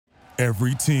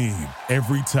Every team,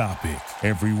 every topic,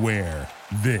 everywhere.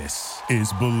 This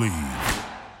is Believe.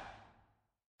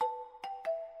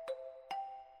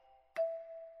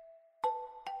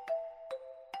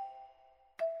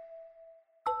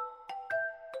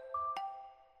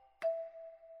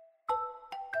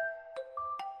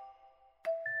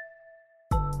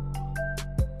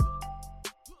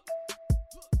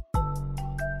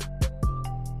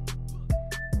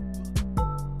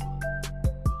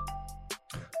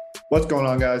 What's going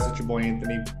on, guys? It's your boy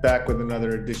Anthony, back with another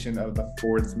edition of The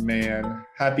Fourth Man.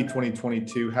 Happy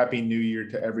 2022. Happy New Year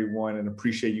to everyone, and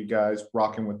appreciate you guys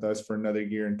rocking with us for another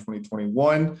year in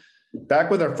 2021. Back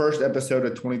with our first episode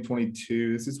of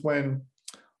 2022. This is when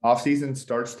offseason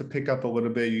starts to pick up a little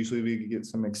bit. Usually we get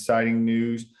some exciting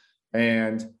news,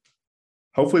 and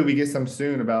hopefully we get some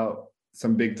soon about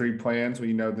some Big Three plans.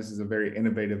 We know this is a very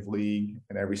innovative league,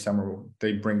 and every summer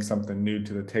they bring something new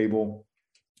to the table.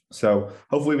 So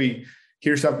hopefully we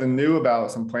hear something new about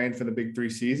some plans for the Big Three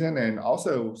season, and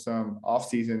also some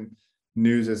off-season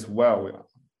news as well.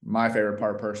 My favorite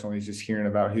part personally is just hearing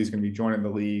about who's going to be joining the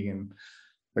league and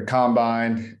the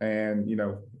combine, and, you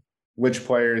know, which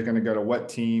player is going to go to what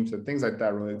team. So things like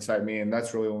that really excite me. And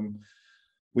that's really when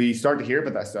we start to hear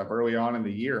about that stuff early on in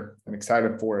the year, and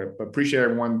excited for it. But appreciate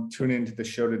everyone tuning into the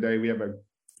show today. We have a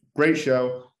great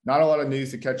show, not a lot of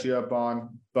news to catch you up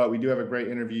on, but we do have a great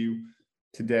interview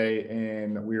today,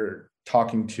 and we're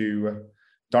talking to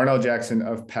Darnell Jackson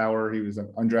of Power. He was an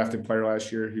undrafted player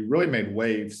last year who really made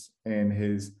waves in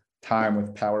his time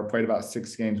with Power, played about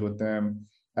 6 games with them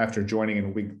after joining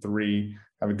in week 3.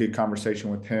 Have a good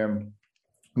conversation with him.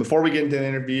 Before we get into the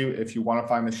interview, if you want to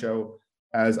find the show,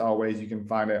 as always, you can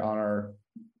find it on our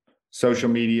social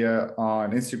media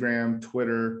on Instagram,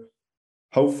 Twitter.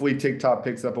 Hopefully TikTok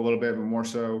picks up a little bit, but more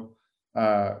so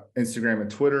Instagram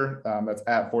and Twitter. That's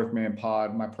at Fourth Man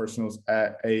Pod. My personal is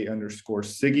at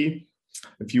 @A_Siggy.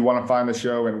 If you want to find the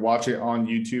show and watch it on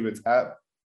YouTube,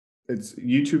 it's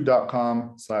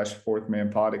youtube.com/Fourth Man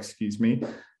Pod. Excuse me,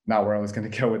 not where I was going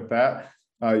to go with that.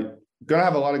 Gonna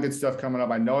have a lot of good stuff coming up.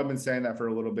 I know I've been saying that for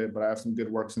a little bit, but I have some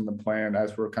good works in the plan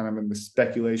as we're kind of in the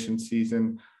speculation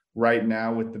season right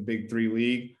now with the Big Three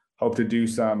League. Hope to do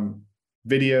some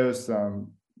videos,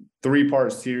 some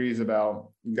 3-part series about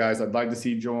guys I'd like to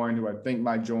see join, who I think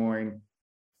might join,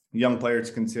 young players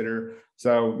to consider.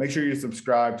 So make sure you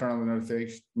subscribe, turn on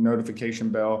the notification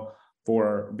bell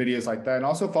for videos like that. And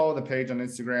also follow the page on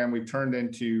Instagram. We've turned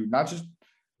into not just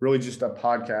really just a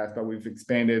podcast, but we've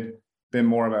expanded, been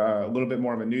more of a little bit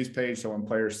more of a news page. So when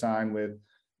players sign with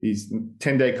these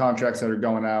 10-day contracts that are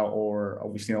going out, or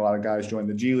we've seen a lot of guys join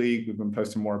the G League, we've been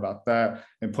posting more about that,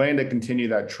 and plan to continue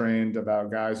that trend about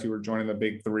guys who are joining the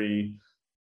Big Three,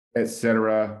 et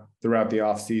cetera, throughout the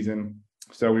off season.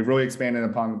 So we've really expanded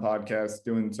upon the podcast,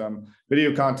 doing some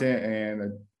video content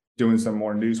and doing some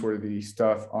more newsworthy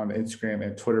stuff on the Instagram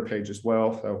and Twitter page as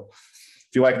well. So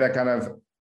if you like that kind of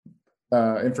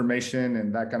information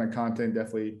and that kind of content,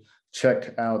 definitely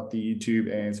check out the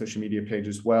YouTube and social media page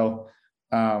as well.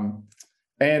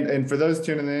 And for those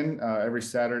tuning in every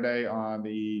Saturday on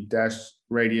the Dash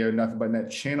Radio Nothing But Net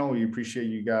channel, we appreciate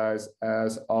you guys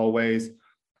as always.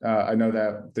 I know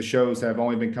that the shows have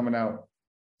only been coming out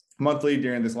monthly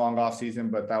during this long off season,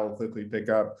 but that will quickly pick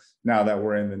up now that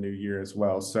we're in the new year as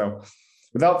well. So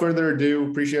without further ado,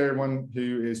 appreciate everyone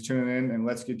who is tuning in, and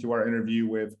let's get to our interview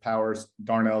with Power's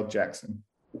Darnell Jackson.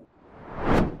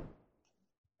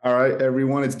 All right,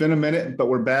 everyone, it's been a minute, but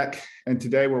we're back. And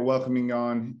today we're welcoming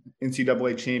on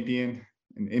NCAA champion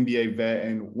and NBA vet,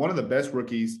 and one of the best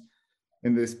rookies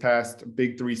in this past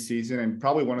Big Three season, and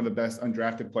probably one of the best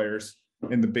undrafted players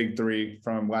in the Big Three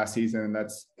from last season. And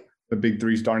that's the Big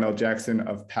Three's Darnell Jackson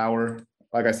of Power.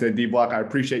 Like I said, D-Block, I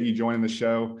appreciate you joining the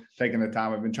show, taking the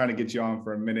time. I've been trying to get you on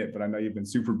for a minute, but I know you've been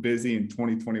super busy, and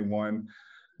 2021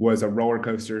 was a roller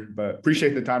coaster, but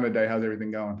appreciate the time today. How's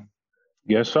everything going?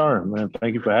 Yes, sir, man.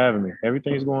 Thank you for having me.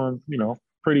 Everything's going,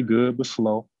 pretty good, but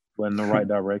slow, but in the right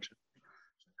direction.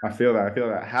 I feel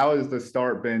that. How has the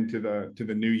start been to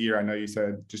the new year? I know you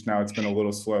said just now it's been a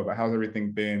little slow, but how's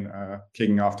everything been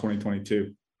kicking off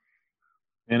 2022?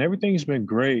 And everything's been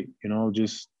great,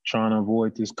 just trying to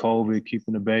avoid this COVID,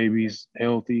 keeping the babies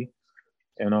healthy.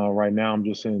 And right now I'm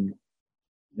just in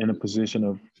a position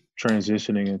of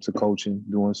transitioning into coaching,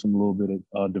 doing some little bit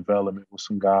of development with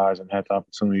some guys, and had the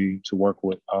opportunity to work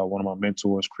with one of my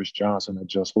mentors, Chris Johnson at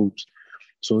Just Hoops.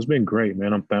 So it's been great,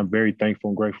 man. I'm very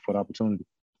thankful and grateful for the opportunity.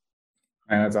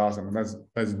 Man, that's awesome.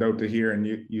 That's dope to hear. And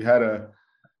you had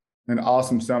an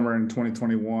awesome summer in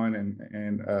 2021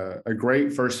 and a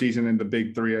great first season in the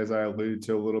Big Three, as I alluded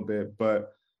to a little bit.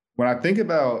 But when I think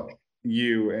about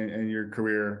you and your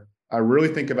career, I really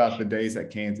think about the days at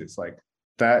Kansas. Like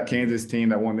that Kansas team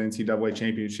that won the NCAA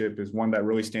championship is one that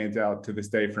really stands out to this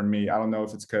day for me. I don't know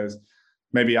if it's because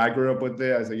maybe I grew up with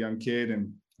it as a young kid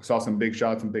and saw some big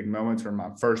shots and big moments, or my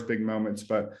first big moments,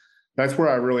 but that's where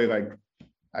I really like,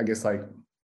 I guess like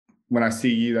when I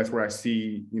see you, that's where I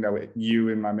see, you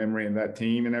in my memory and that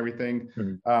team and everything.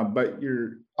 Mm-hmm. But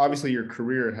obviously your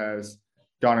career has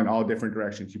gone in all different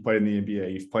directions. You played in the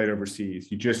NBA, you've played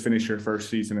overseas, you just finished your first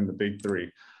season in the Big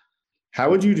Three. How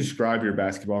would you describe your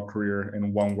basketball career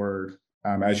in one word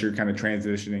as you're kind of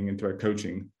transitioning into a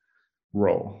coaching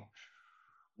role?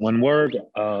 One word,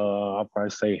 I'll probably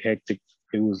say hectic.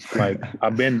 It was like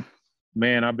I've been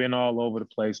all over the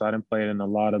place. I done played in a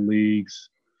lot of leagues.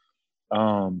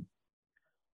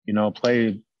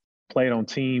 Played on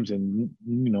teams and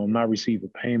not receiving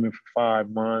payment for 5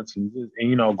 months and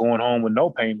going home with no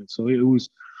payment. So it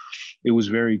was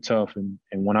very tough. And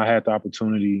when I had the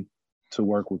opportunity to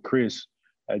work with Chris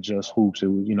at Just Hoops, it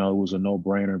was a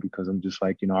no-brainer because I'm just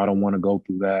like, I don't want to go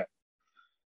through that,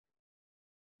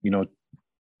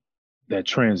 that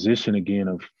transition again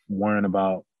of worrying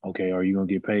about, okay, are you going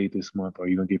to get paid this month? Or are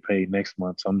you going to get paid next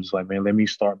month? So I'm just like, man, let me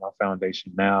start my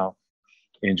foundation now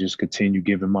and just continue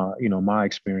giving my, my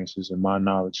experiences and my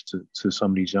knowledge to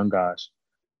some of these young guys.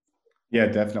 Yeah,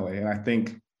 definitely. And I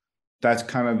think that's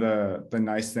kind of the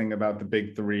nice thing about the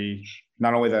Big Three,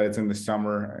 not only that it's in the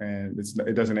summer and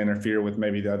it doesn't interfere with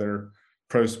maybe the other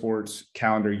pro sports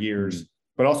calendar years,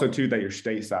 but also too that you're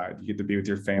stateside. You get to be with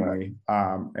your family,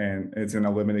 and it's in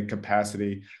a limited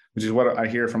capacity, which is what I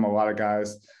hear from a lot of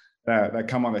guys that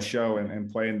come on the show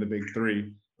and play in the Big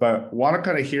Three. But want to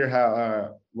kind of hear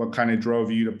how what kind of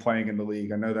drove you to playing in the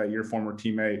league. I know that your former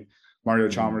teammate Mario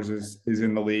Chalmers is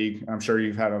in the league. I'm sure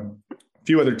you've had a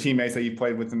few other teammates that you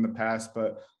played with in the past,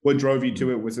 but what drove you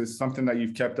to it? Was this something that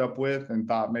you've kept up with and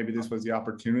thought maybe this was the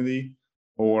opportunity,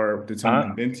 or did someone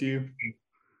convince you?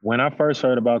 When I first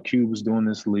heard about Cube was doing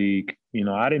this league,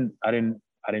 I didn't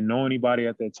know anybody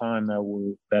at that time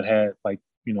that had like,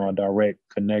 a direct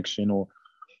connection or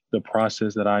the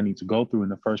process that I need to go through.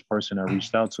 And the first person that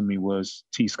reached out to me was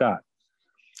T. Scott.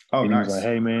 Oh, and nice. He was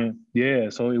like, hey man, yeah.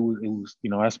 So it was,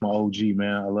 that's my OG,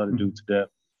 man. I love the dude to death.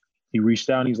 He reached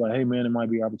out and he's like, hey man, it might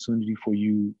be an opportunity for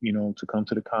you, to come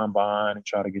to the combine and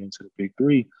try to get into the Big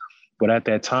Three. But at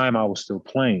that time I was still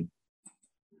playing.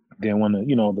 Then when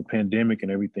the pandemic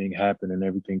and everything happened and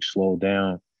everything slowed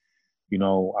down,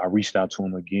 I reached out to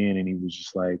him again and he was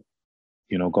just like,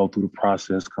 go through the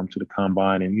process, come to the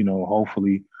combine and,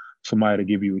 hopefully somebody to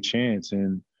give you a chance.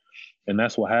 And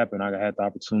that's what happened. I had the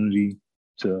opportunity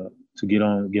to get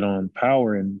on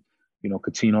Power, and,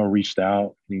 Coutinho reached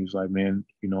out and he was like, man,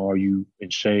 are you in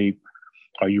shape?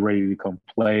 Are you ready to come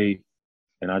play?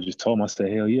 And I just told him, I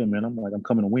said, hell yeah, man. I'm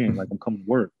coming to win. Like, I'm coming to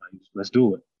work. Like, let's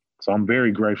do it. So I'm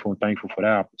very grateful and thankful for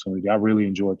that opportunity. I really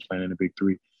enjoyed playing in the Big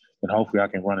Three, and hopefully I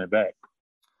can run it back.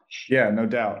 Yeah, no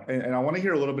doubt. And I want to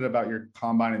hear a little bit about your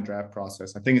combine and draft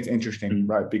process. I think it's interesting,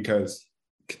 right? Because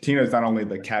Coutinho is not only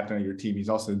the captain of your team, he's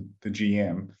also the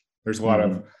GM. There's a lot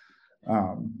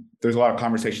of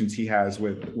conversations he has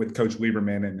with Coach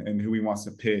Lieberman and who he wants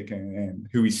to pick and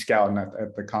who he's scouting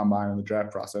at the combine and the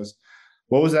draft process.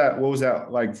 What was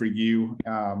that like for you?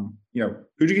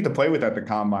 Who'd you get to play with at the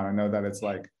combine? I know that it's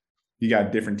like you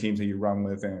got different teams that you run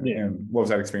with, and what was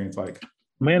that experience like?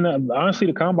 Man, honestly,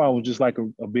 the combine was just like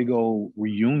a big old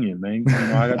reunion, man.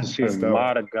 I got to see a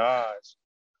lot of guys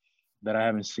that I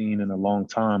haven't seen in a long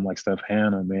time, like Steph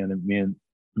Hanna, man. And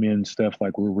me and Steph,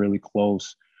 like, we're really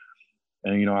close.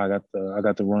 And, I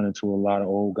got to run into a lot of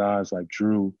old guys like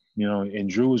Drew, and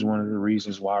Drew is one of the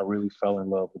reasons why I really fell in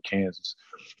love with Kansas.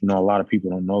 A lot of people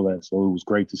don't know that. So it was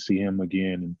great to see him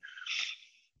again.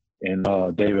 And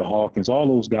David Hawkins, all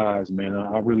those guys, man.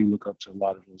 I really look up to a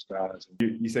lot of those guys.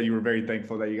 You said you were very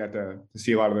thankful that you got to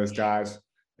see a lot of those guys.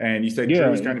 And you said Drew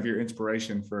was kind of your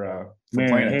inspiration for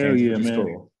playing at Kansas, which is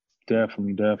cool.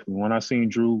 Definitely. When I seen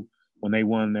Drew, when they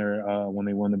won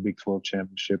the Big 12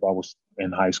 championship, I was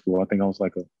in high school. I think I was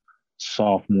like a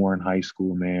sophomore in high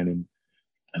school, man.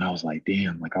 And I was like,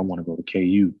 damn, like, I want to go to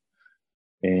KU.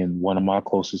 And one of my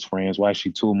closest friends, well,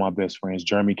 actually two of my best friends,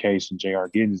 Jeremy Case and J.R.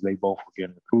 Giddens, they both were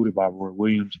getting recruited by Roy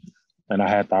Williams. And I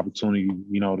had the opportunity,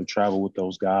 to travel with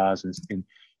those guys and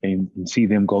see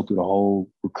them go through the whole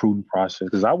recruiting process,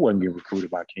 because I wasn't getting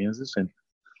recruited by Kansas.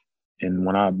 And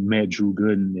when I met Drew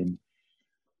Gooden, and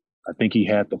I think he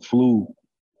had the flu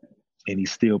and he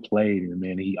still played. And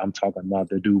man, I'm talking about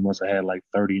the dude must have had like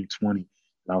 30 and 20.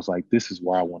 And I was like, this is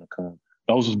where I want to come.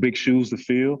 Those was big shoes to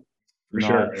fill. For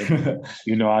sure.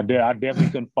 I definitely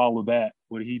couldn't follow that,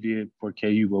 what he did for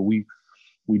KU, but we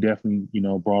definitely,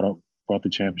 brought the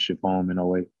championship home in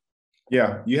 08.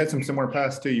 Yeah, you had some similar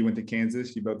paths too. You went to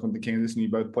Kansas. You both went to Kansas, and you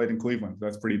both played in Cleveland.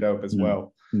 That's pretty dope as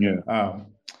well. Yeah.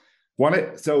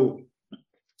 So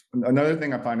another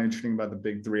thing I find interesting about the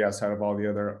Big Three, outside of all the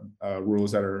other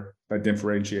rules that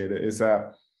differentiate it, is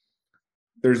that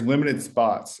there's limited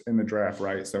spots in the draft,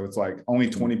 right? So it's like only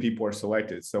 20 people are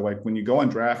selected. So like when you go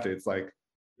undrafted, it's like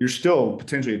you're still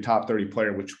potentially a top 30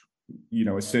 player, which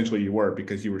essentially you were,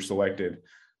 because you were selected.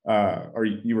 Or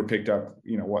you were picked up,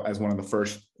 as one of the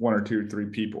first 1 or 2 or 3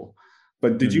 people.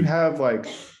 But did you have like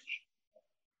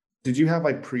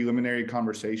preliminary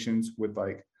conversations with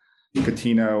like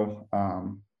Catino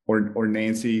or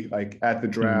Nancy, like at the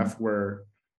draft, where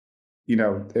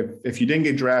if you didn't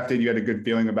get drafted, you had a good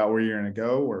feeling about where you're going to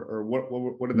go, or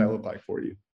what did that look like for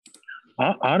you?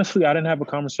 Honestly, I didn't have a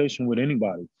conversation with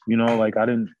anybody.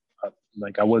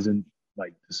 I wasn't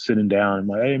like sitting down and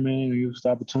like, hey man, here's the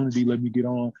opportunity, let me get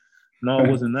on. No, it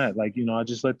wasn't that. I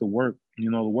just let the work,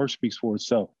 the work speaks for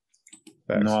itself.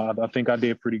 I think I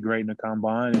did pretty great in the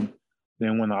combine. And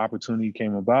then when the opportunity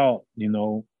came about,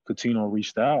 Coutinho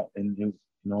reached out, and it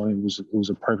was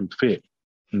a perfect fit.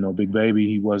 Big Baby,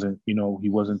 he wasn't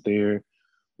there.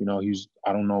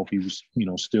 I don't know if he was,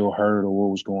 still hurt or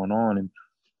what was going on. And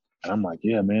I'm like,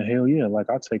 yeah, man, hell yeah. Like,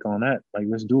 I'll take on that. Like,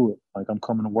 let's do it. Like, I'm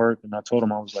coming to work. And I told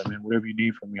him, I was like, man, whatever you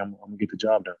need from me, I'm going to get the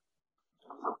job done.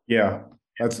 Yeah,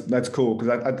 that's cool.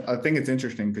 Because I think it's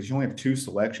interesting because you only have 2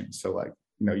 selections. So, like,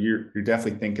 you're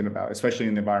definitely thinking about, especially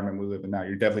in the environment we live in now,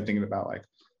 you're definitely thinking about, like,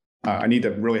 I need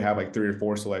to really have like 3 or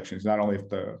 4 selections, not only if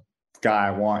the guy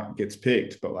I want gets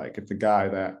picked, but like if the guy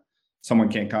that someone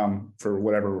can't come for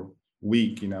whatever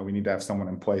week, we need to have someone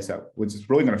in place that which is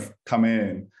really going to come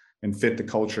in and fit the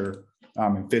culture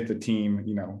and fit the team,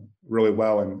 really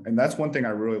well. And that's one thing I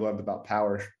really loved about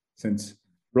Power, since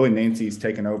really Nancy's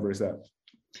taken over, is that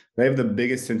they have the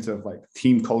biggest sense of like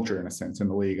team culture in a sense in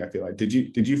the league. I feel like, did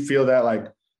you feel that like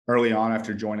early on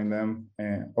after joining them,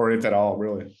 or if at all,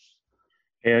 really?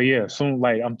 Hell yeah. Soon,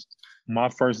 like my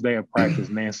first day of practice,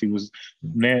 Nancy,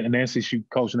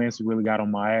 Coach Nancy really got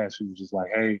on my ass. She was just like,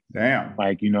 hey, damn,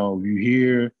 like, you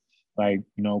here, like,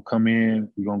 come in,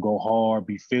 we're going to go hard,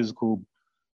 be physical,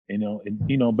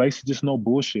 and basically just no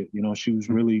bullshit. She was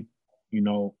really,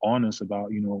 honest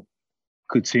about,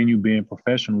 continue being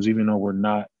professionals, even though we're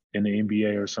not in the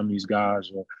NBA or some of these guys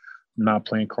are not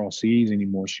playing cross seas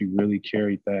anymore. She really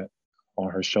carried that on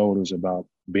her shoulders about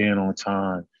being on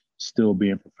time, still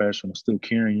being professional, still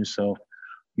carrying yourself,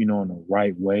 in the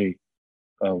right way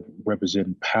of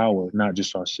representing Power, not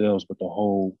just ourselves, but the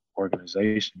whole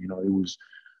organization.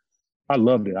 I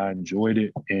loved it. I enjoyed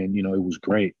it. And, it was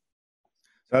great.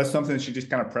 So that's something that she just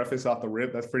kind of prefaced off the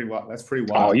rip. That's pretty wild.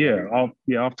 Oh yeah.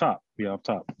 Off top. Yeah, off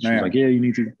top. She was like, yeah, you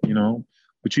need to,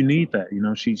 but you need that.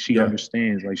 She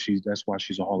understands. Like that's why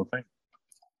she's a Hall of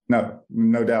Famer.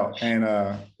 No doubt.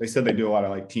 And they said they do a lot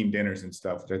of like team dinners and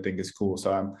stuff, which I think is cool.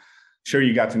 So I'm sure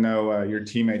you got to know your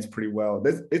teammates pretty well.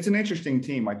 It's an interesting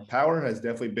team. Like Power has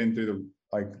definitely been through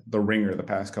the ringer the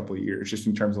past couple of years, just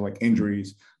in terms of like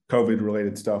injuries, COVID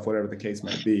related stuff, whatever the case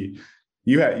might be.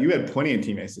 You had plenty of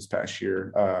teammates this past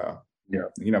year.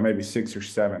 Maybe 6 or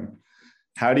 7.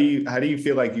 How do you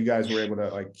feel like you guys were able to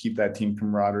like keep that team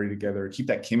camaraderie together, keep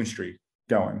that chemistry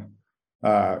going?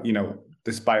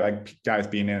 Despite like guys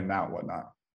being in and out and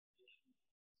whatnot.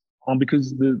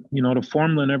 Because the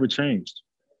formula never changed.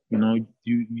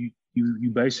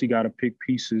 You basically got to pick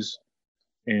pieces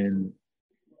and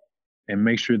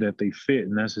make sure that they fit,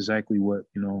 and that's exactly what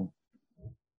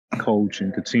Coach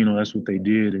and Coutinho, that's what they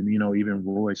did, and even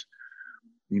Royce,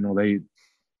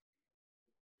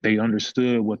 they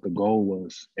understood what the goal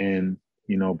was, and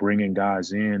bringing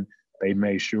guys in, they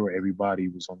made sure everybody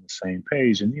was on the same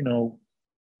page, and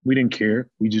we didn't care.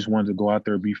 We just wanted to go out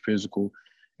there, be physical,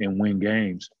 and win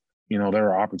games. There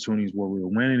are opportunities where we were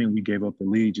winning and we gave up the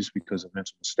lead just because of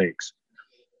mental mistakes.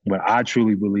 But I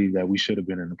truly believe that we should have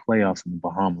been in the playoffs in the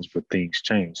Bahamas, but things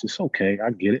changed. It's okay.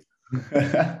 I get it.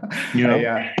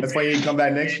 Yeah, that's why you come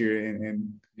back next year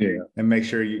and make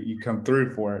sure you come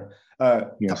through for it.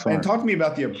 And talk to me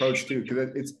about the approach too,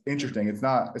 because it's interesting. It's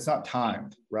not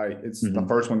timed, right? It's the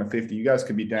first one to 50. You guys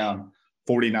could be down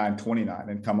 49-29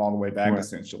 and come all the way back,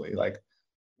 essentially. Like,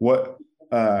 what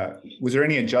was there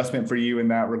any adjustment for you in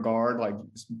that regard, like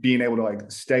being able to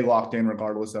like stay locked in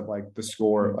regardless of like the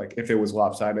score, like if it was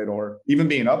lopsided or even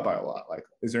being up by a lot? Like,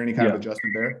 is there any kind of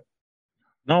adjustment there?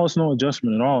 No, it's no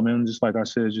adjustment at all, man. Just like I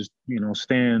said, just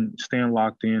stand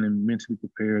locked in and mentally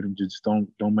prepared, and just don't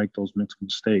make those mental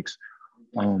mistakes.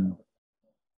 And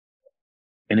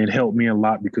it helped me a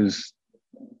lot because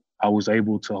I was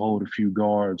able to hold a few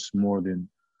guards more than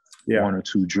 1 or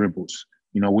 2 dribbles.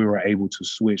 We were able to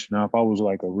switch. Now, if I was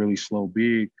like a really slow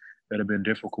big that have been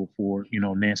difficult for,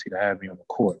 Nancy to have me on the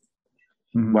court.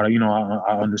 Mm-hmm. But,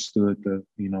 I understood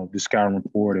the scouting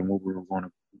report and what we were going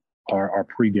to, our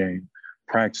pregame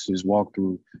practices,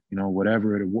 walkthrough,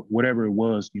 whatever it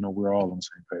was, we're all on the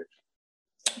same page.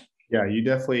 Yeah, you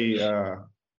definitely,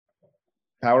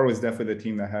 Power was definitely the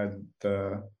team that had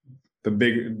the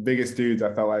biggest dudes.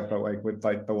 I felt like with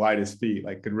like the lightest feet,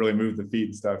 like could really move the feet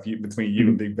and stuff between you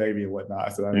and Big Baby and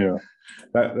whatnot. So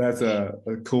that's a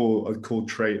cool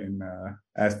trait and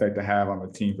aspect to have on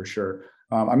the team for sure.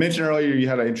 I mentioned earlier you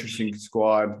had an interesting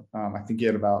squad. I think you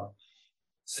had about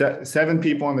 7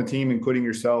 people on the team, including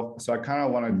yourself. So I kind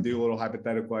of want to do a little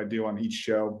hypothetical I do on each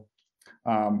show,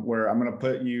 where I'm going to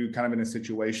put you kind of in a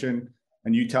situation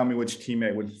and you tell me which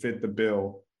teammate would fit the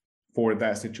bill for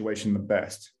that situation the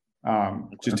best,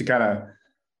 just to kind of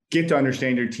get to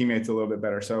understand your teammates a little bit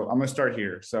better. So I'm going to start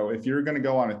here. So if you're going to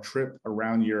go on a trip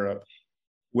around Europe,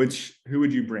 who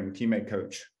would you bring, teammate,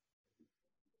 coach?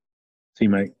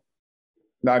 Teammate.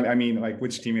 No, I mean, like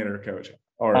which teammate or coach?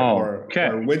 Or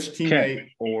which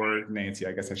teammate or Nancy,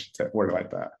 I guess I should word it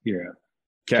like that. Yeah.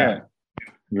 Cat.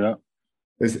 Yeah.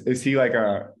 Is he like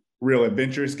a real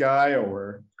adventurous guy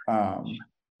or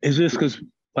it's just because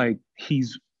like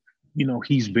he's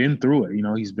been through it.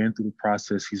 He's been through the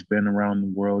process. He's been around the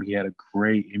world. He had a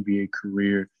great NBA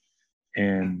career,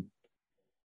 and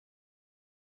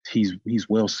he's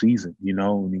well seasoned.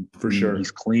 For sure.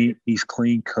 He's clean. He's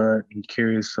clean cut. He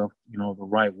carries himself, the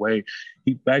right way.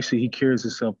 He carries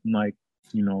himself like,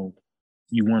 you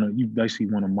basically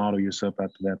want to model yourself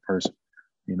after that person.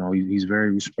 He's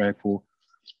very respectful,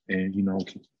 and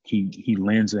he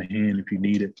lends a hand if you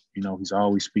need it. He's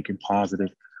always speaking positive.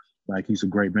 Like he's a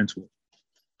great mentor.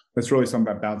 That's really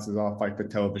something that bounces off like the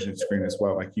television screen as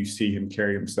well. Like you see him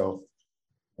carry himself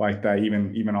like that,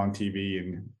 even on TV.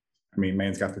 And I mean,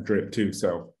 man's got the drip too,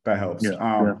 so that helps. If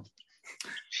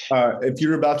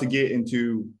you're about to get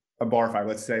into a bar fight,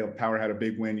 let's say Power had a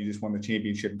big win, you just won the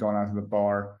championship, going out to the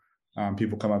bar,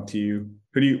 people come up to you.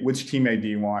 Which teammate do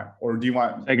you want, or do you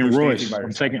want? Taking Royce.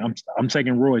 I'm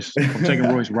taking Royce. I'm taking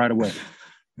Royce right away.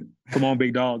 Come on,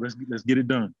 big dog. Let's get it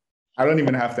done. I don't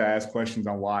even have to ask questions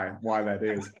on why that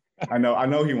is. I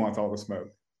know he wants all the smoke.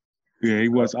 Yeah, he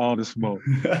wants all the smoke.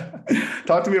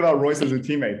 Talk to me about Royce as a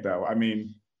teammate, though. I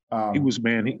mean, he was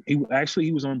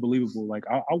he was unbelievable. Like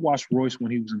I watched Royce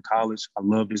when he was in college. I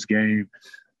loved his game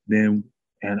then,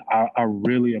 and I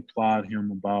really applaud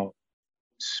him about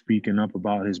speaking up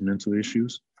about his mental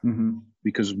issues. Mm-hmm.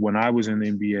 Because when I was in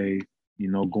the NBA,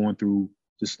 going through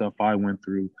the stuff I went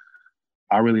through,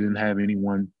 I really didn't have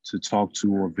anyone to talk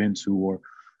to or vent to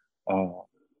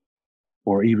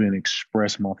or even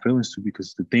express my feelings to,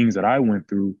 because the things that I went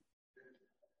through,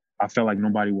 I felt like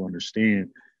nobody would understand.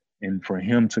 And for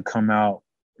him to come out,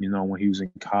 when he was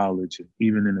in college, and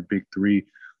even in the Big Three,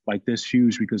 like that's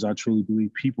huge, because I truly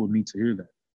believe people need to hear that.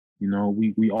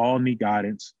 We all need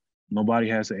guidance. Nobody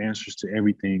has the answers to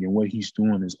everything, and what he's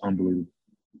doing is unbelievable.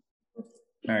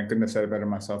 Man, I couldn't have said it better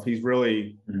myself. He's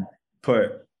really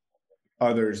put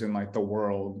others in like the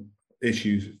world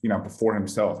issues, before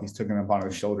himself. He's taken it upon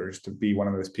his shoulders to be one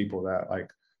of those people that like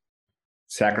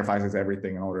sacrifices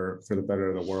everything in order for the better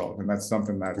of the world. And that's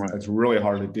something that's really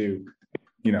hard to do,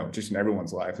 just in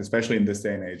everyone's life, especially in this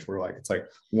day and age where like, it's like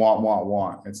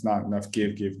want. It's not enough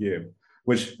give,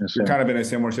 which you're kind of in a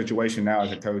similar situation now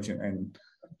as a coach and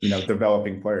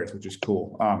developing players, which is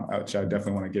cool, which I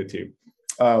definitely want to get to.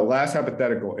 Last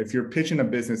hypothetical, if you're pitching a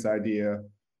business idea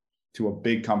to a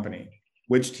big company,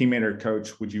 which teammate or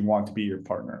coach would you want to be your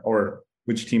partner, or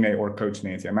which teammate or coach,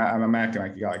 Nancy? I'm acting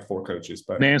like you got like 4 coaches,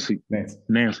 but Nancy,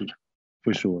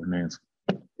 for sure, Nancy.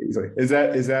 Easily. Is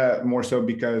that more so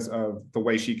because of the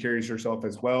way she carries herself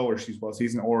as well, or she's well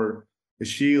seasoned, or is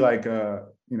she like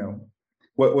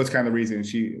what's kind of the reason? Is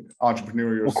she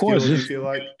entrepreneurial? Of course, skills, you feel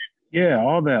like? Yeah,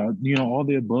 all that, all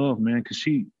the above, man. Because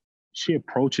she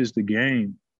approaches the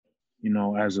game,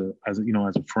 as a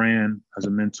friend, as a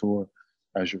mentor,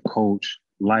 as your coach,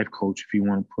 life coach, if you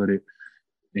want to put it.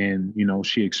 And,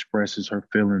 she expresses her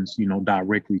feelings,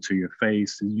 directly to your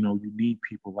face. And, you need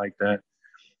people like that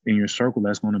in your circle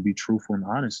that's going to be truthful and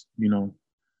honest,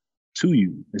 to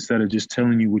you, instead of just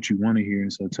telling you what you want to hear,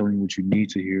 instead of telling you what you need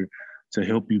to hear to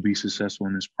help you be successful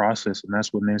in this process. And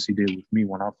that's what Nancy did with me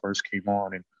when I first came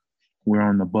on, and we're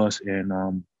on the bus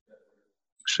in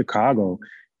Chicago.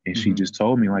 And she just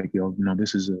told me like,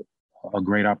 this is a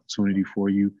great opportunity for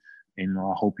you. And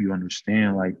I hope you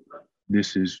understand, like,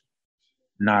 this is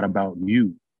not about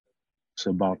you. It's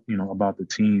about, about the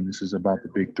team. This is about the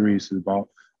Big Three. This is about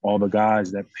all the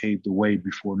guys that paved the way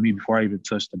before me, before I even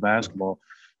touched the basketball,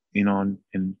 and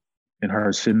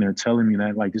her sitting there telling me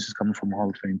that, like, this is coming from a Hall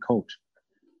of Fame coach.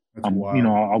 That's You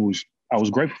know, wild. I was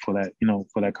grateful for that, you know,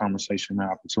 for that conversation, that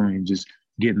opportunity, and just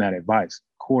getting that advice.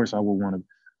 Of course, I would want to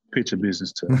pitch a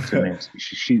business to Nancy.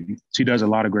 She does a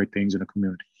lot of great things in the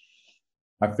community.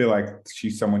 I feel like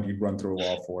she's someone you'd run through a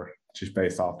wall for, just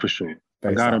based off. For sure. I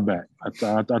Based got her off. back.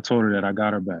 I told her that I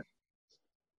got her back.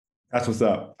 That's what's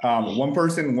up. One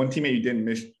teammate you didn't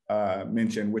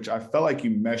mention, which I felt like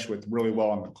you meshed with really well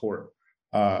on the court,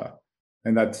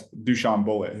 and that's Dushan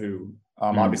Bullet, who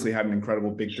obviously had an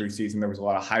incredible Big Three season. There was a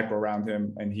lot of hype around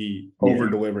him, and he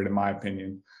over-delivered, in my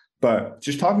opinion. But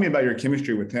just talk to me about your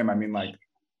chemistry with him. I mean, like,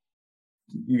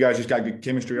 you guys just got good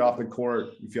chemistry off the court.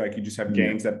 You feel like you just have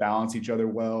games that balance each other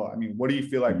well. I mean, what do you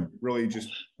feel like really just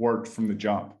worked from the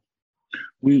jump?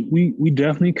 We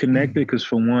definitely connected because,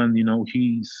 for one, you know,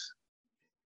 he's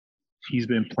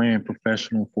been playing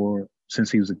professional since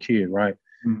he was a kid, right?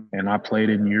 Mm-hmm. And I played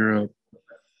in Europe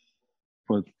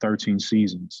for 13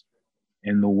 seasons.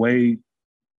 And the way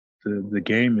the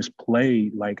game is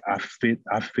played, like, I fit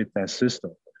that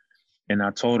system. And I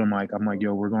told him, like, I'm like,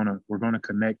 yo, we're gonna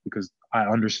connect because I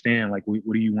understand, like,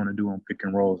 what do you want to do on pick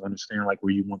and rolls? I understand, like,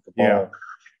 where you want the ball,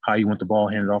 how you want the ball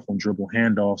handed off on dribble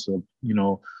handoffs, of, you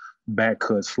know, back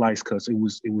cuts, slice cuts. It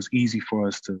was easy for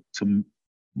us to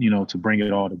you know, to bring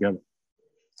it all together.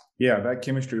 Yeah, that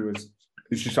chemistry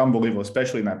it's just unbelievable,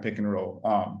 especially in that pick and roll.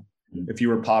 If you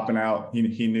were popping out,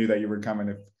 he knew that you were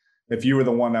coming. If you were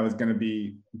the one that was going to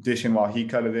be dishing while he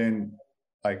cut it in,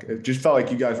 like, it just felt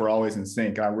like you guys were always in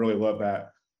sync. And I really love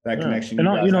that connection you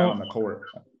guys had on the court.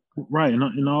 Right, and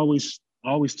I always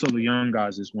tell the young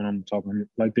guys this when I'm talking.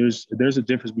 Like, there's a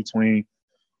difference between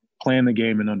playing the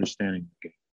game and understanding the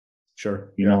game.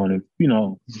 Sure. You know, and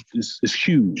it's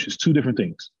huge. It's two different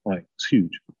things. Like, it's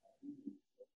huge.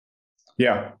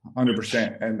 Yeah,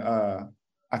 100%. And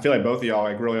I feel like both of y'all,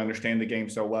 like, really understand the game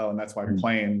so well, and that's why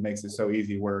playing makes it so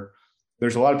easy. Where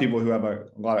there's a lot of people who have a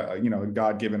lot of, you know,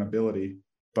 God-given ability,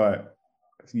 but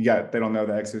they don't know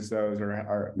the X's, O's,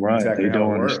 or right. Exactly they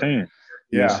don't understand.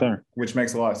 Yeah, yes, sir. Which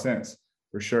makes a lot of sense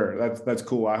for sure. That's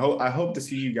cool. I hope to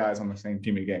see you guys on the same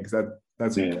team again, because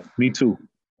that's me too.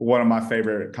 One of my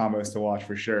favorite combos to watch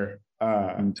for sure.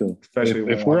 Me too.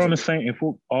 Especially if we're on the same.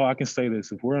 I can say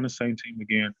this: if we're on the same team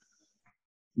again,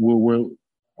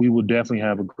 we will definitely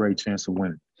have a great chance of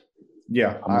winning.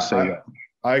 Yeah, I'm gonna say that.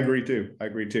 I agree too.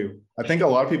 I think a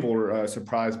lot of people were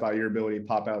surprised by your ability to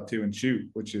pop out too and shoot,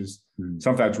 which is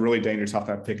something that's really dangerous off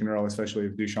that pick and roll, especially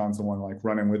if Dushan's the one, like,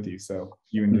 running with you. So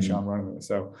you and Dushan running with it.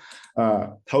 So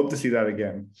hope to see that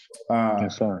again.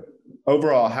 Yes, sir.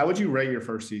 Overall, how would you rate your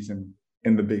first season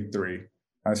in the Big Three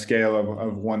on a scale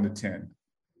of 1 to 10?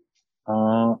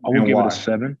 I would give it a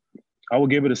 7. I would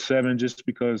give it a 7 just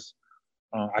because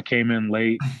I came in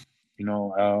late. You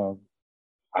know,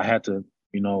 I had to,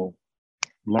 you know,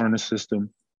 learn the system.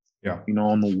 Yeah. You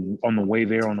know, on the way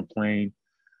there on the plane,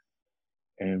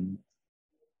 and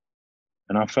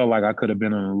I felt like I could have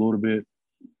been in a little bit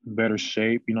better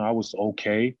shape. You know, I was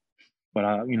okay, but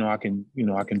I can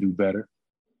do better.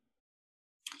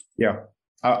 Yeah,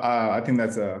 I think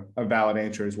that's a valid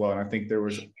answer as well, and I think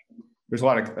there's a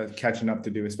lot of catching up to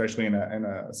do, especially in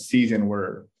a season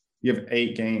where you have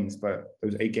 8 games, but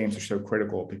those 8 games are so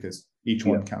critical because each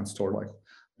one counts toward, like,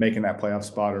 making that playoff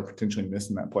spot or potentially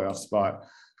missing that playoff spot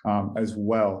as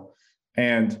well.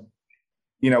 And,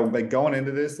 you know, like, going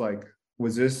into this, like,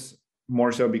 was this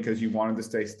more so because you wanted to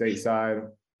stay stateside?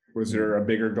 Was there a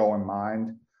bigger goal in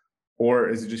mind? Or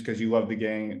is it just because you love the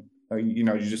game? You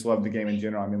know, you just love the game in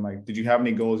general? I mean, like, did you have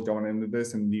any goals going into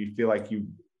this? And do you feel like you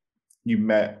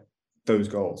met those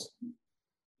goals?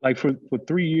 Like, for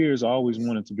 3 years, I always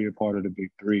wanted to be a part of the Big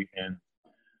Three.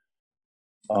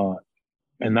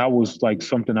 And that was, like,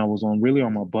 something I was really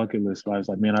on my bucket list. I was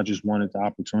like, man, I just wanted the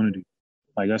opportunity.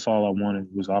 Like, that's all I wanted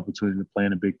was the opportunity to play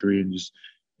in the Big Three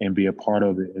and be a part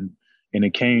of it. And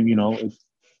it came, you know,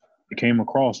 it came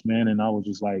across, man. And I was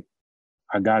just like,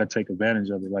 I got to take advantage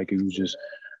of it. Like, it was just,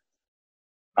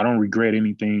 I don't regret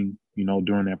anything, you know,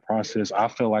 during that process. I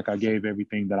felt like I gave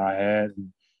everything that I had,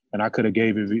 and I could have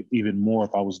gave it even more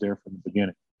if I was there from the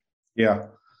beginning. Yeah.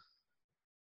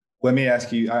 Let me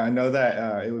ask you, I know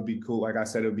that it would be cool. Like I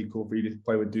said, it would be cool for you to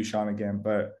play with Dushan again,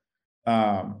 but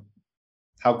how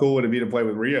cool would it be to play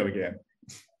with Rio again?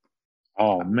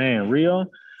 Oh, man, Rio?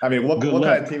 I mean, what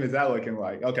kind of team is that looking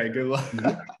like? Okay, good luck.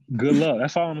 Good luck.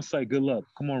 That's all I'm going to say. Good luck.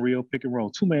 Come on, Rio, pick and roll.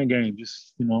 2-man game.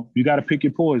 Just, you know, you got to pick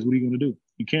your poise. What are you going to do?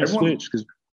 You can't switch.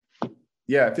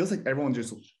 Yeah, it feels like everyone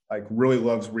just, like, really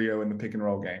loves Rio in the pick and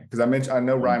roll game. Because I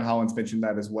know Ryan Hollins mentioned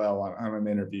that as well on an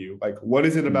interview. Like, what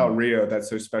is it about Rio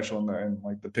that's so special in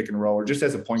like the pick and roll, or just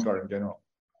as a point guard in general?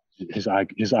 His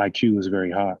IQ is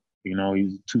very high. You know,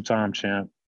 he's a 2-time champ.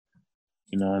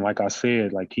 And like I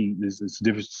said, like there's a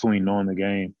difference between knowing the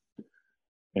game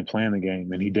and playing the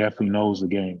game, and he definitely knows the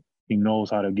game. He knows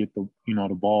how to get the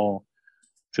ball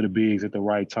to the bigs at the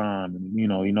right time, and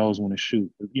he knows when to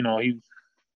shoot.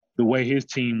 The way his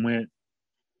team went,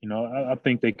 I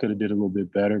think they could have did a little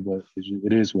bit better, but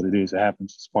it is what it is. It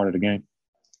happens. It's part of the game.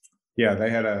 Yeah, they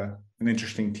had an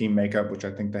interesting team makeup, which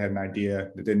I think they had an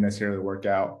idea that didn't necessarily work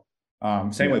out.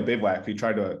 Same with Bivouac. He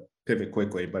tried to pivot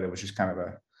quickly, but it was just kind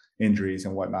of injuries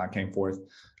and whatnot came forth.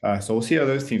 So we'll see how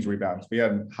those teams rebound. We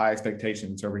had high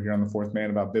expectations over here on the Fourth Man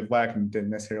about Bivouac and didn't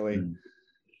necessarily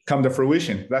come to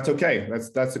fruition. That's okay.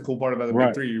 That's the cool part about the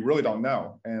Big Three. You really don't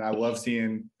know. And I love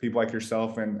seeing people like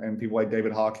yourself and people like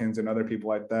David Hawkins and other people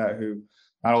like that who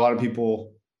not a lot of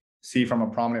people see from a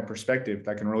prominent perspective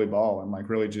that can really ball and like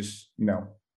really just live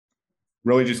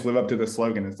up to the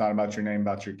slogan. It's not about your name,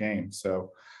 about your game.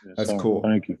 So that's cool.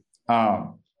 Thank you.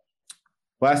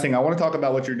 Last thing, I want to talk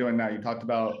about what you're doing now. You talked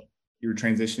about you're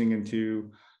transitioning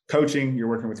into coaching. You're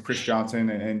working with Chris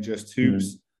Johnson and just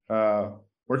hoops,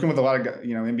 working with a lot of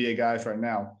NBA guys right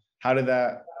now. How did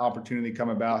that opportunity come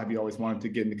about? Have you always wanted to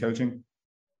get into coaching?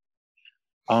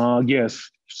 Yes.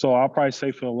 So I'll probably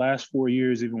say for the last 4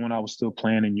 years, even when I was still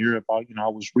playing in Europe, I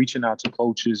was reaching out to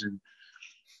coaches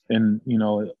and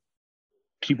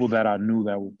people that I knew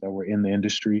that were in the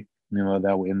industry,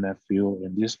 that were in that field,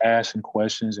 and just asking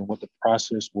questions and what the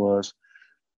process was.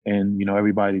 And,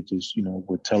 everybody just,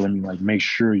 were telling me, like, make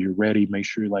sure you're ready, make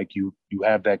sure, like, you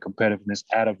have that competitiveness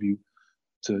out of you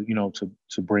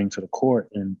to bring to the court.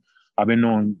 And I've been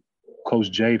knowing Coach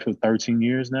Jay for 13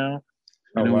 years now.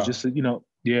 And it was just,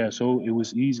 so it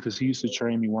was easy because he used to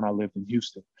train me when I lived in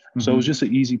Houston. So it was just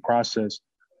an easy process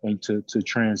to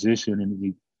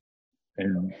transition.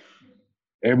 And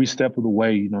every step of the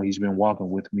way, he's been walking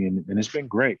with me, and it's been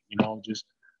great,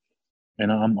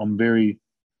 and I'm very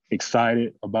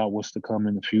excited about what's to come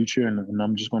in the future. And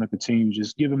I'm just going to continue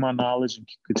just giving my knowledge and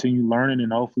continue learning.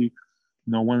 And hopefully,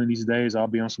 one of these days I'll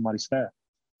be on somebody's staff.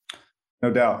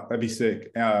 No doubt. That'd be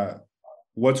sick.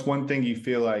 What's one thing you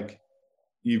feel like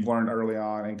you've learned early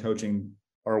on in coaching,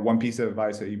 or one piece of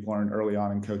advice that you've learned early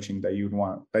on in coaching that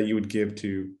you would give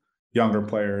to younger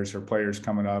players or players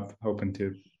coming up hoping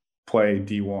to play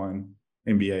D1,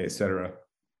 NBA, et cetera?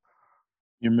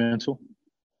 Your mental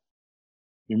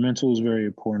is very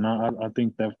important. I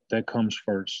think that comes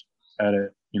first out of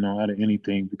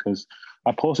anything, because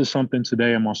I posted something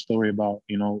today in my story about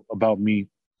me,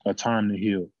 A Time to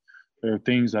Heal. There are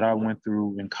things that I went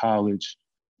through in college.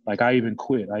 Like, I even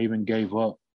quit. I even gave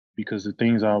up because the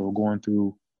things I was going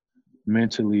through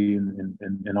mentally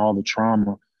and all the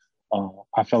trauma.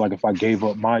 I felt like if I gave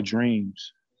up my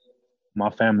dreams, my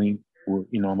family would,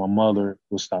 my mother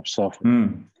would stop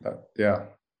suffering.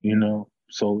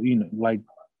 So, like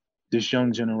this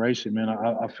young generation, man,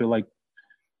 I feel like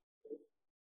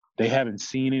they haven't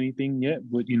seen anything yet,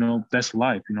 but, that's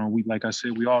life. Like I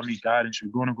said, we all need guidance.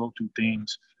 You're going to go through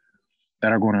things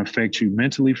that are going to affect you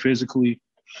mentally, physically.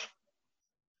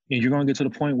 And you're going to get to the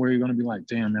point where you're going to be like,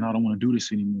 damn, man, I don't want to do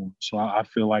this anymore. So I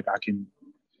feel like I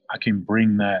can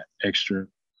bring that extra,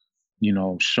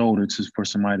 shoulder for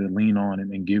somebody to lean on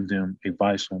and give them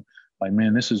advice on, like,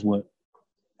 man, this is what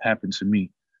happened to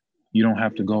me. You don't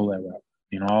have to go that route.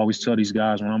 I always tell these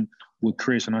guys when I'm with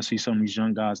Chris and I see some of these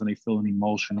young guys and they feeling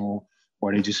emotional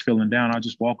or they just feeling down, I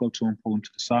just walk up to them, pull them to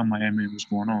the side. I'm like, hey, man, what's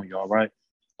going on? You all right?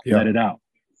 Yeah. Let it out.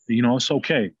 It's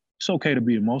okay. It's okay to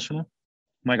be emotional.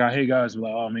 Like, I hate guys who are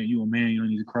like, oh, man, you a man, you don't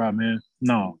need to cry, man.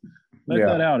 No, let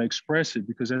that out, express it,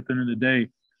 because at the end of the day,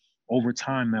 over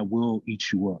time, that will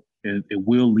eat you up. It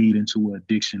will lead into an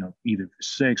addiction of either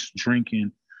sex,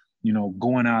 drinking,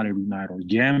 going out every night, or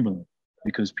gambling,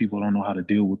 because people don't know how to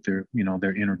deal with their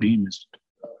inner demons.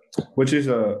 Which is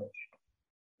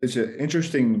it's an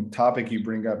interesting topic you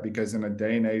bring up, because in a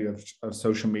day and age of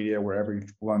social media where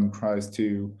everyone tries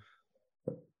to,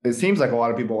 it seems like a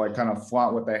lot of people like kind of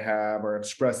flaunt what they have or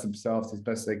express themselves as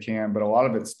best they can, but a lot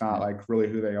of it's not like really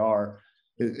who they are.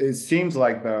 It seems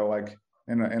like, though, like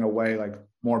in a way, like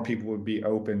more people would be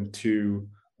open to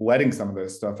letting some of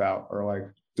this stuff out, or like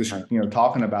just,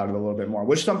 talking about it a little bit more,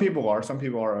 which some people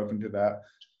are open to that.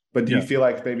 But do you feel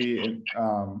like maybe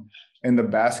in the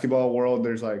basketball world,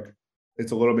 there's like,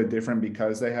 it's a little bit different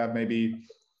because they have maybe,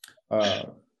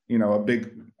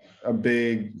 a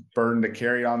big burden to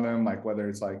carry on them, like whether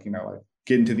it's like, like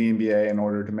getting to the NBA in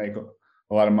order to make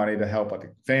a lot of money to help like a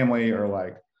family, or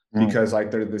like because like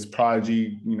they're this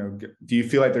prodigy, do you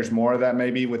feel like there's more of that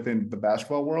maybe within the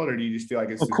basketball world, or do you just feel like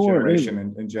it's the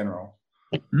generation in general?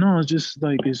 No, it's just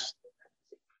like it's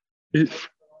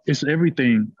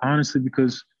everything, honestly,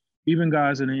 because even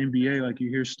guys in the NBA, like you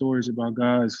hear stories about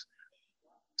guys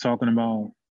talking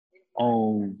about,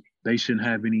 oh, they shouldn't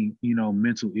have any,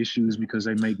 mental issues because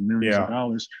they make millions of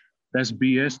dollars. That's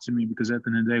BS to me, because at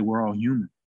the end of the day, we're all human.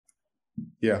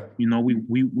 Yeah.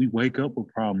 We wake up with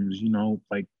problems,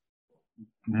 like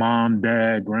mom,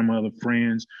 dad, grandmother,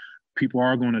 friends. People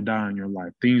are going to die in your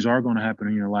life. Things are going to happen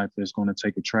in your life that's going to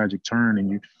take a tragic turn,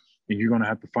 and you're going to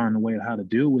have to find a way of how to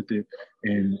deal with it.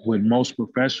 And with most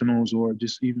professionals, or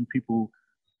just even people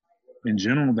in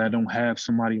general that don't have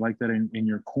somebody like that in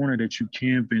your corner that you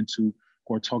can vent to,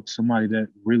 or talk to somebody that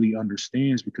really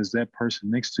understands, because that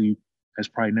person next to you has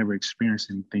probably never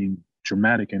experienced anything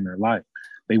dramatic in their life.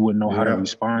 They wouldn't know how to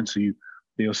respond to you.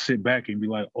 They'll sit back and be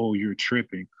like, oh, you're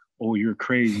tripping. Oh, you're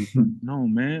crazy. No,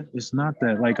 man, it's not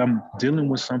that. Like, I'm dealing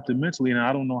with something mentally and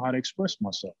I don't know how to express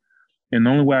myself. And the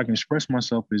only way I can express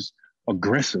myself is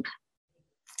aggressive.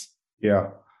 Yeah.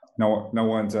 No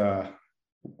one's,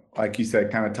 like you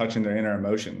said, kind of touching their inner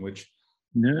emotion, which,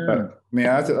 but I mean,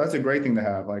 that's a great thing to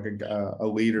have, like a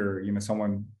leader,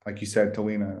 someone, like you said, to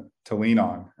lean on.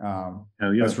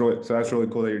 That's really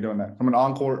cool that you're doing that. From an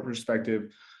on-court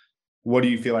perspective, what do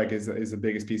you feel like is the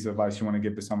biggest piece of advice you want to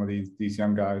give to some of these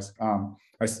young guys?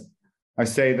 I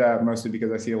say that mostly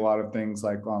because I see a lot of things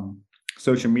like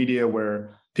social media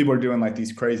where people are doing like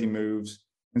these crazy moves,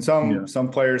 and some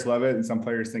players love it and some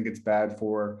players think it's bad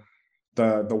for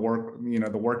the work,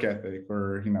 the work ethic,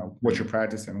 or what you're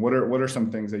practicing. What are some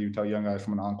things that you tell young guys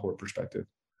from an on-court perspective?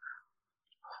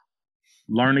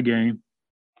 Learn the game,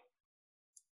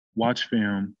 watch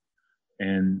film.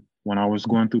 And when I was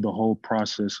going through the whole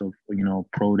process of,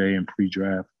 pro day and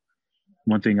pre-draft,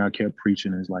 one thing I kept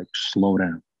preaching is like, slow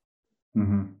down.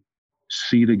 Mm-hmm.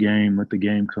 See the game, let the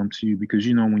game come to you. Because,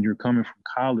 when you're coming from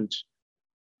college,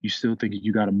 you still think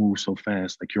you got to move so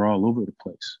fast, like you're all over the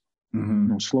place.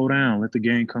 Mm-hmm. Slow down, let the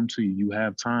game come to you. You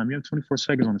have time. You have 24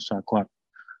 seconds on the shot clock.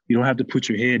 You don't have to put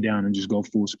your head down and just go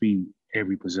full speed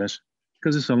every possession,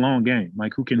 because it's a long game.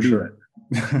 Like, who can do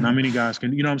that? Not many guys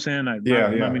can. You know what I'm saying? Like,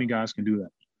 not many guys can do that.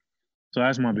 So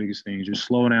that's my biggest thing. Just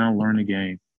slow down, learn the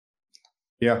game.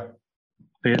 Yeah.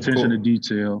 Pay attention to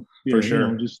detail. Yeah, for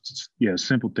sure. Just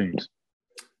simple things.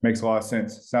 Makes a lot of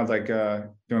sense. Sounds like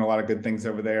doing a lot of good things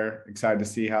over there. Excited to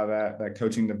see how that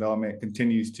coaching development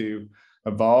continues to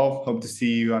evolve. Hope to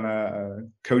see you on a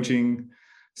coaching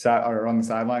side, or on the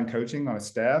sideline coaching on a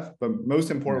staff. But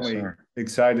most importantly,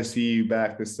 excited to see you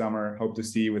back this summer. Hope to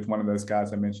see you with one of those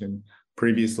guys I mentioned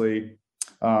previously.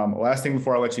 Last thing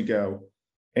before I let you go,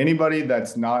 anybody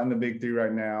that's not in the Big Three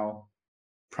right now,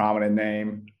 prominent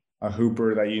name, a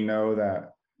hooper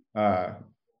that that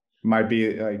might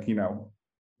be like,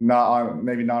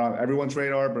 maybe not on everyone's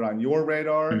radar, but on your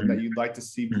radar, that you'd like to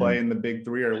see play in the Big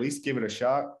Three, or at least give it a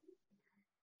shot?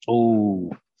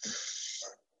 Oh,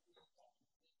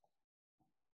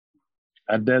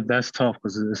 that's tough,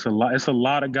 because it's a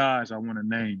lot of guys I want to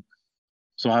name.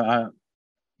 So I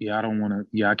don't want to.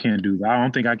 Yeah, I can't do that. I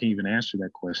don't think I can even answer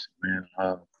that question,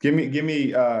 man. Give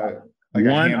me like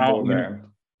a handful of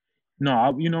them.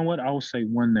 No, you know what? I will say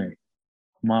one name.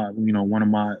 One of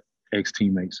my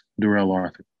ex-teammates, Darnell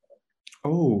Arthur.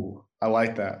 Oh, I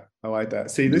like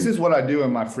that. See, this is what I do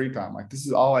in my free time. Like, this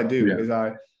is all I do is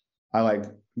I like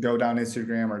go down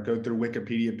Instagram or go through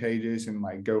Wikipedia pages and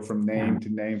like go from name to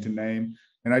name to name.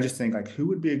 And I just think, like, who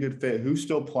would be a good fit? Who's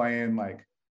still playing? Like,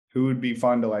 who would be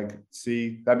fun to like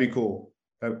see? That'd be cool.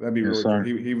 That'd be really cool.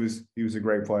 He was a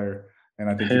great player. And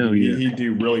I think he'd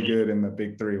do really good in the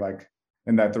Big Three, like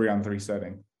in that 3-on-3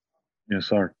 setting. Yes,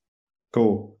 sir.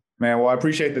 Cool, man. Well, I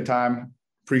appreciate the time.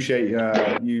 Appreciate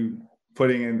you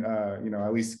putting in,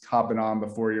 at least hopping on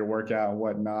before your workout and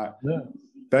whatnot. Yeah.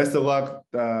 Best of luck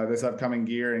this upcoming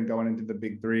year and going into the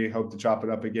Big Three. Hope to chop it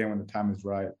up again when the time is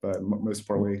right. But most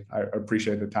importantly, I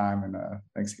appreciate the time, and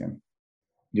thanks again.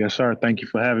 Yes, sir. Thank you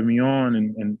for having me on,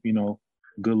 and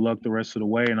good luck the rest of the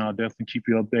way. And I'll definitely keep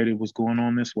you updated what's going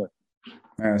on this way.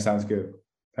 Man, sounds good.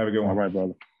 Have a good one. All right,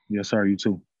 brother. Yes, sir. You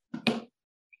too.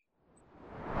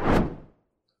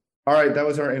 All right, that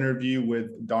was our interview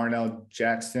with Darnell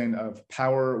Jackson of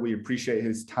Power. We appreciate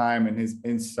his time and his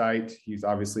insight. He's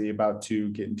obviously about to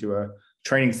get into a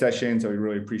training session, so we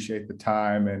really appreciate the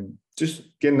time and just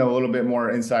getting a little bit more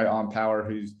insight on Power,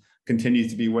 who continues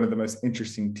to be one of the most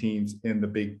interesting teams in the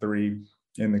Big Three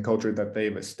in the culture that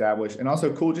they've established. And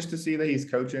also cool just to see that he's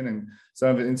coaching and some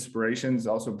of his inspirations,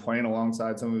 also playing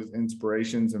alongside some of his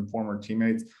inspirations and former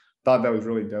teammates. Thought that was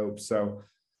really dope. So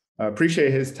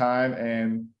appreciate his time.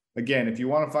 And again, if you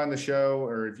want to find the show,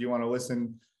 or if you want to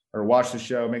listen or watch the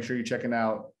show, make sure you're checking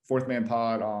out Fourth Man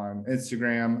Pod on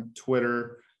Instagram,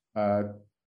 Twitter,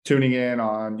 tuning in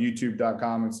on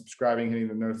youtube.com and subscribing, hitting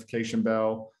the notification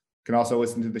bell. You can also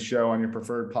listen to the show on your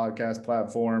preferred podcast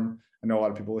platform. I know a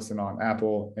lot of people listen on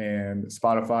Apple and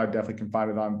Spotify. Definitely can find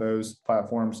it on those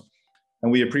platforms.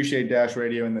 And we appreciate Dash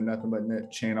Radio and the Nothing But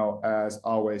Net channel, as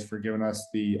always, for giving us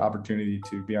the opportunity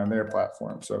to be on their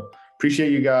platform. So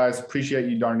appreciate you guys. Appreciate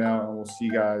you, Darnell. And we'll see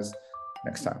you guys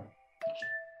next time.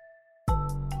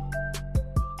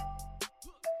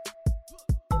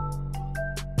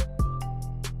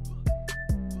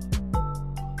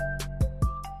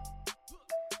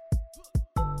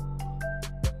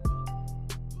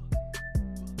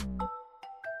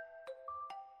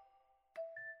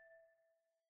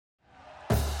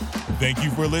 Thank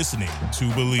you for listening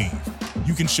to Believe.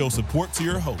 You can show support to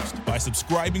your host by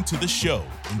subscribing to the show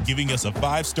and giving us a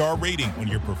 5-star rating on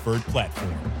your preferred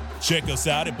platform. Check us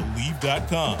out at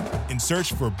Believe.com and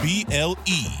search for BLEAV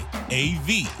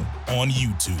on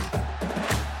YouTube.